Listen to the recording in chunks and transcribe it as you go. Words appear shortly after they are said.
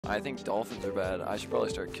I think dolphins are bad. I should probably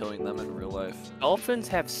start killing them in real life. Dolphins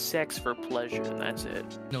have sex for pleasure, and that's it.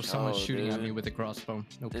 No, someone's shooting at dude. me with a crossbow.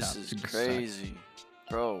 No This cap. is Super crazy.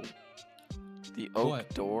 Bro. The oak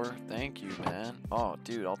What? door. Thank you, man. Oh,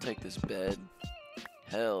 dude, I'll take this bed.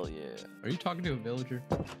 Hell yeah. Are you talking to a villager?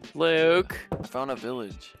 Luke, I found a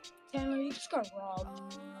village. Taylor, you just got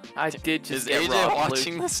robbed. I did just Is get AJ robbed.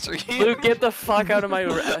 watching Luke. the stream? Luke, get the fuck out of my. Oh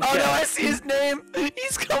no, I see his name.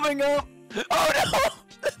 He's coming up. Oh no.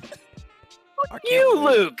 I can't You,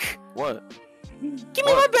 believe- Luke. What? Give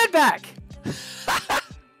me my bed back.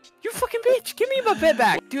 You fucking bitch. Give me my bed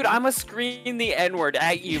back. Dude, I'ma scream the N-word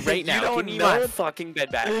at you right You now. don't Give me know my it? fucking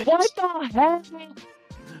bed back. What the hell?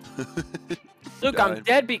 Luke, I'm Died.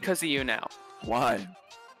 dead because of you now. Why?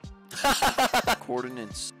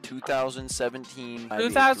 Coordinates 2017.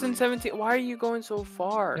 2017. Why are you going so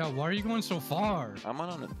far? Yeah, why are you going so far? I'm on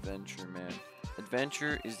an adventure, man.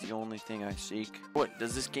 Adventure is the only thing I seek. What,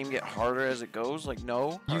 does this game get harder as it goes? Like,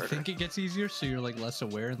 no? You Harder. think it gets easier, so you're like less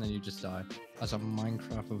aware, and then you just die. As a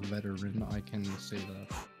Minecraft veteran, I can say that.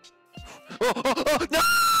 No!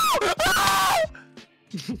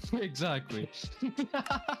 Exactly.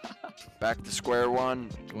 Back to square one.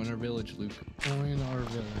 Join our village, Luke. Join our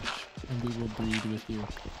village, and we will breed with you.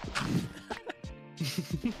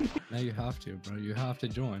 Now you have to, bro. You have to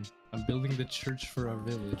join. I'm building the church for our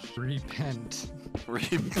village. Repent.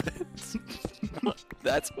 Repent.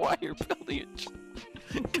 That's why you're building it.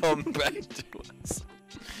 Come back to us.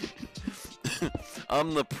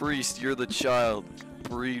 I'm the priest, you're the child.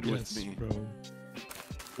 Breed with me. Bro.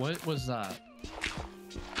 What was that?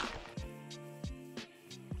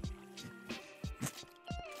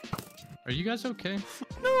 Are you guys okay?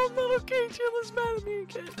 No, I'm not okay. Jayla's mad at me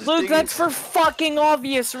again. Luke, that's for fucking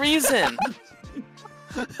obvious reason.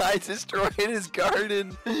 I destroyed his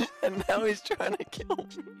garden, and now he's trying to kill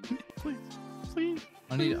me. Please, please.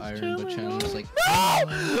 I need iron, but Chandler's like, No!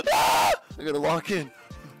 Ah! I gotta lock in.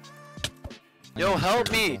 Yo,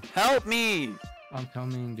 help me! Help me! I'm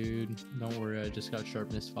coming, dude. Don't worry, I just got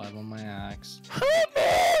sharpness 5 on my axe. Help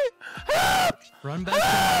me! Help! Run back to the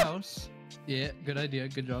house. Yeah, good idea.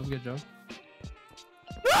 Good job, good job.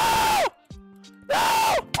 No!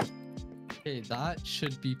 No! Okay, that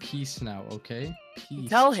should be peace now, okay? Peace.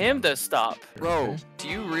 Tell him Chandler. to stop. Bro, Okay? do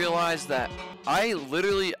you realize that I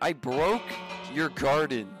broke your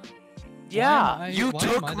garden? Yeah. You why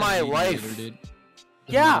took am I the my mediator, life. dude?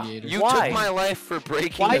 The Yeah, mediator. You Why? took my life for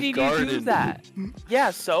breaking Why a did garden. you do that? Yeah,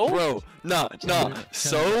 so? Bro, no. Chandler,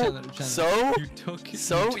 So, you took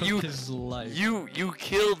you- his life. you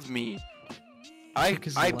killed me. I took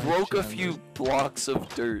his life, broke a Chandler. few blocks of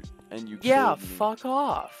dirt and you Yeah, killed me. fuck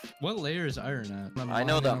off. What layer is iron at? I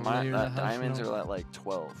know that mining a layer that has diamonds no- are at like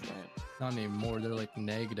 12, right? Not anymore, they're like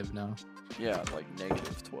negative now. Yeah, like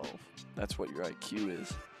negative 12. That's what your IQ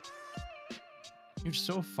is. You're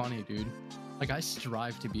so funny, dude. Like, I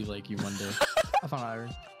strive to be like you one day. I found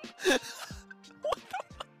iron.